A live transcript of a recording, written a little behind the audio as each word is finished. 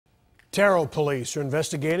Terrell police are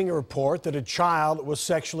investigating a report that a child was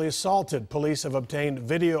sexually assaulted. Police have obtained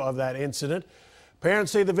video of that incident.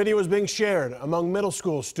 Parents say the video is being shared among middle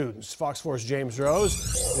school students. Fox 4's James Rose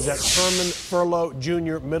is at Herman Furlow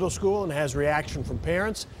Jr. Middle School and has reaction from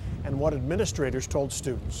parents and what administrators told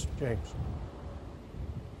students. James.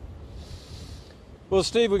 Well,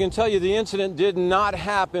 Steve, we can tell you the incident did not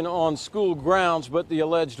happen on school grounds, but the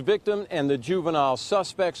alleged victim and the juvenile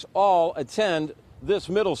suspects all attend this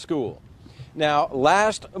middle school. Now,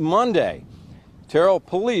 last Monday, Terrell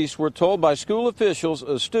police were told by school officials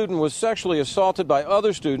a student was sexually assaulted by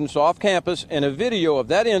other students off campus, and a video of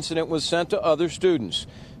that incident was sent to other students.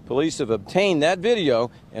 Police have obtained that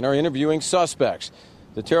video and are interviewing suspects.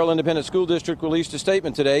 The Terrell Independent School District released a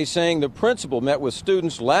statement today saying the principal met with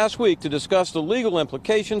students last week to discuss the legal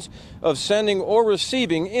implications of sending or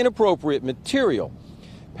receiving inappropriate material.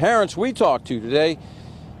 Parents we talked to today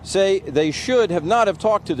say they should not have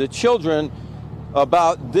talked to the children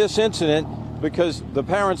about this incident because the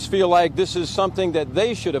parents feel like this is something that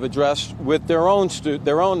they should have addressed with their own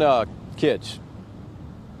kids.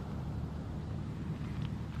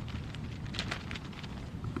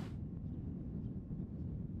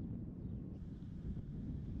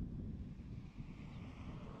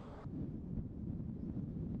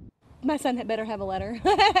 My son had better have a letter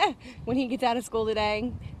when he gets out of school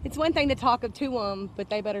today. It's one thing to talk to them, but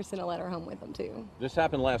they better send a letter home with them too. This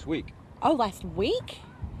happened last week. Oh, last week?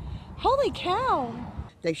 Holy cow.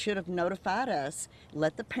 They should have notified us,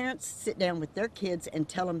 let the parents sit down with their kids and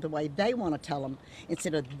tell them the way they want to tell them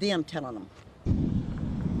instead of them telling them.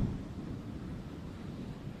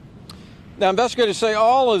 Now, investigators say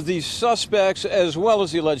all of these suspects, as well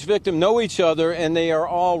as the alleged victim, know each other, and they are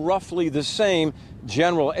all roughly the same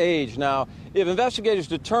general age. Now, if investigators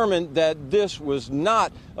determined that this was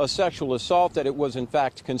not a sexual assault, that it was in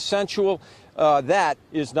fact consensual, that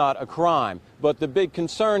is not a crime. But the big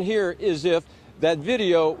concern here is if that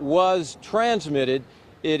video was transmitted,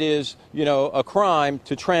 it is, a crime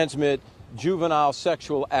to transmit juvenile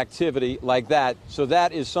sexual activity like that. So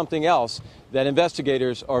that is something else that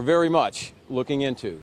investigators are very much looking into.